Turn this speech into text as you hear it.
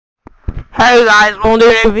Hey guys, we'll do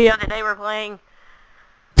a video today. We're playing it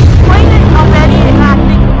already, and I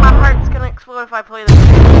think my heart's gonna explode if I play this.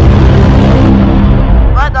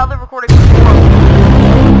 But the other recording was horrible.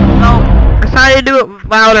 So I decided to do it with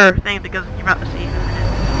louder thing because you're about to see it in a minute.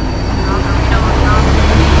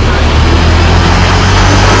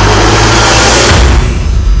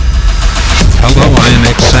 Hello, I am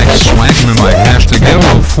xxXilluminatiXxx, I hashtag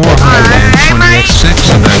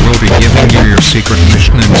L420BLAZEIT, and I will be giving you your secret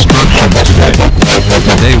mission instructions today.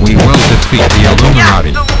 Today we will defeat the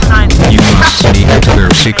Illuminati. You must sneak into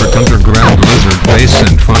their secret underground lizard base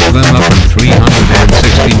and fuck them up in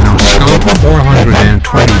 360 no scope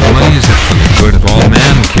 420BLAZEIT for the good of all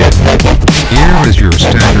mankind. Here is your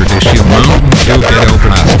standard issue Mountain Dew Ghetto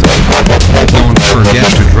Blaster. Don't forget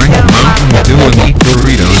to drink Mountain Dew and eat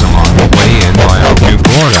Doritos along the way, and buy our new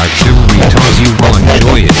product Doritos. You will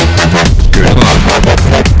enjoy it. Good luck.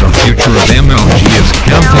 The future of MLG is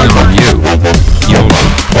counting on you. YOLO.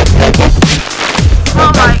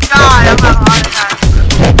 Oh my god, I'm having a heart attack.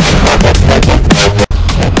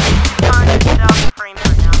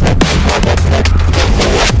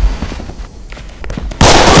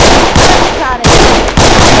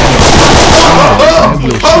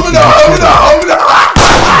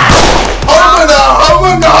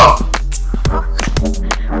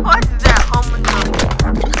 What is that humming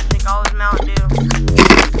noise? Take all his Mountain Dew.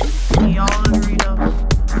 Eat all the Doritos.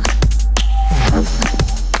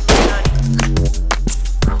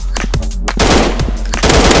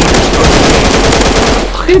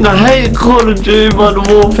 I hate Call of Duty Modern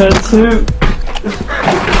Warfare 2.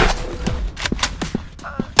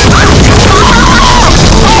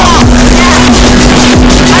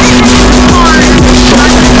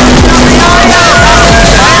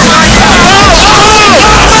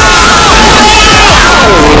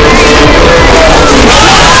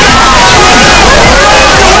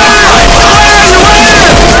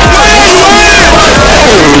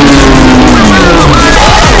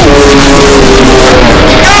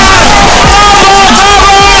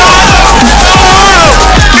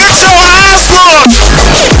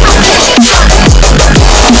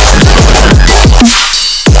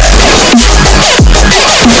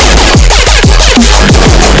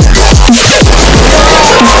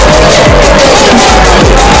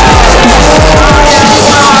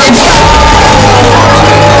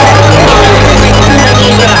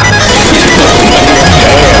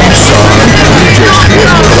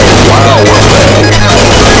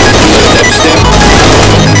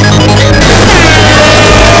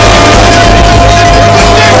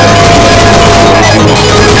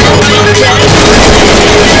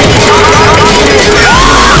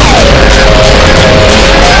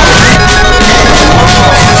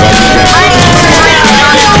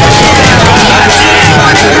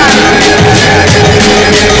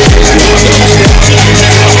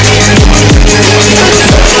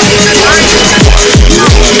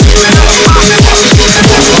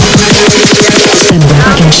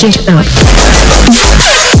 Shit up.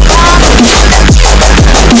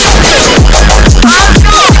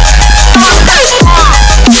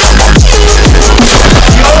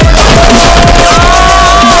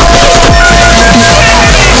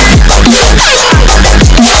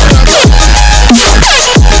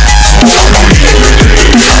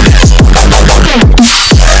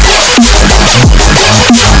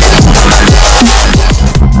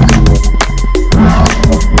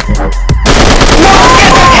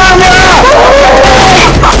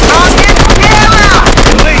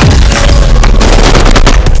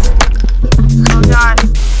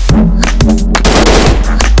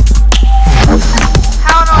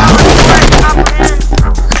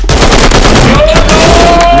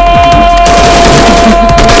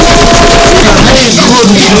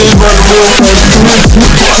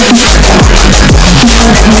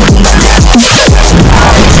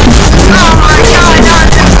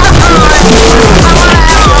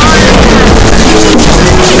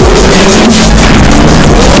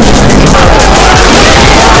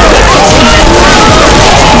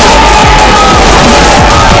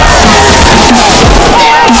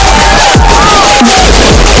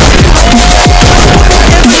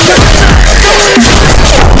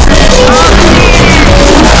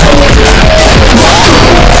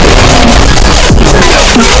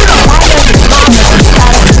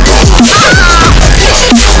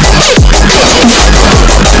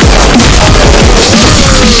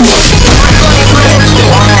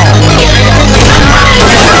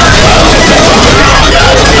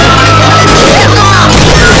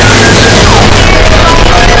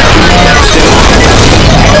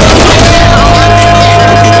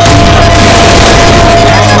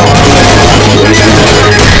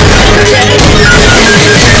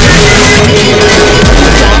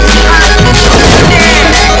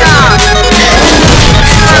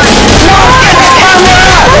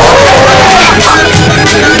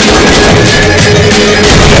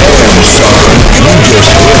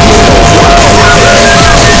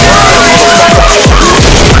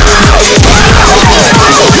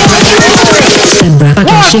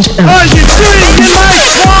 shit Are up. you shooting in my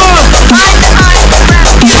swamp?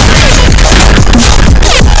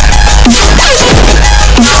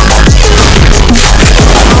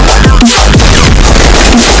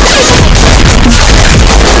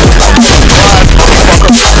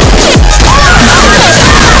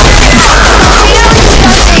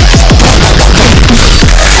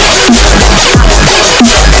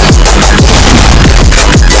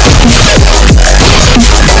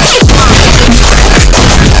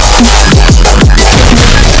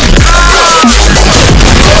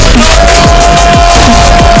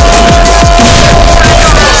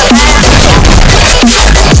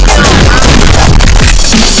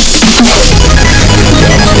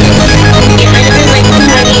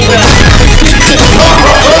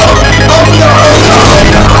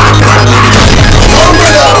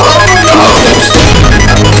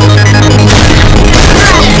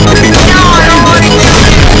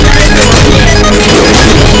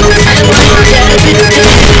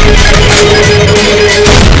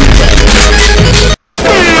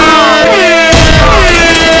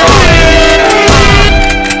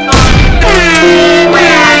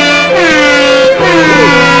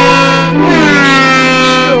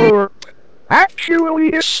 Actually,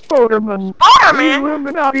 it's Spider-Man. Spider-Man?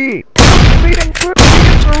 Illuminati. Beating quickly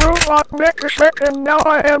against a robot mecha Shrek, and now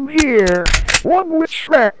I am here. One with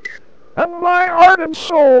Shrek. And my heart and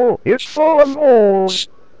soul is full of holes.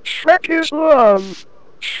 Shrek is love.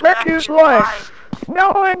 Shrek is life.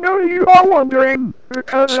 Now I know you are wondering,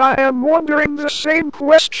 because I am wondering the same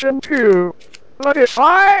question too. But if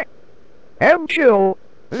I am killed,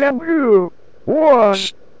 then who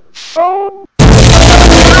was phone?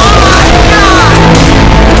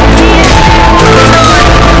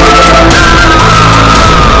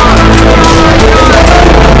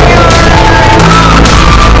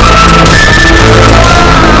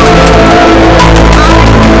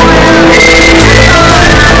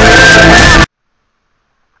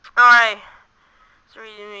 Alright. It's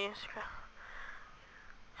reading me.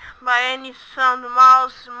 By any sound of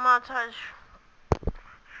miles montage.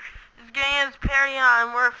 This game is parody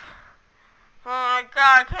on worth. Oh my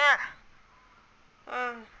god, I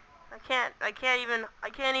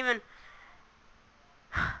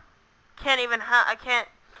can't.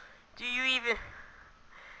 Do you even?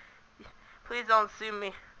 Please don't sue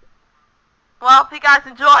me. Well, if you guys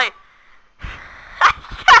enjoy.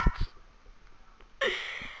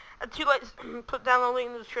 Too late. Put down the link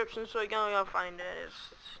in the description so you can go find it.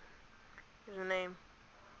 Here's the name.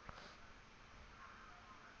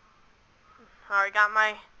 Alright, got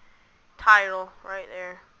my title right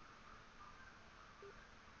there.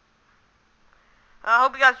 I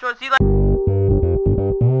hope you guys enjoyed. See you later.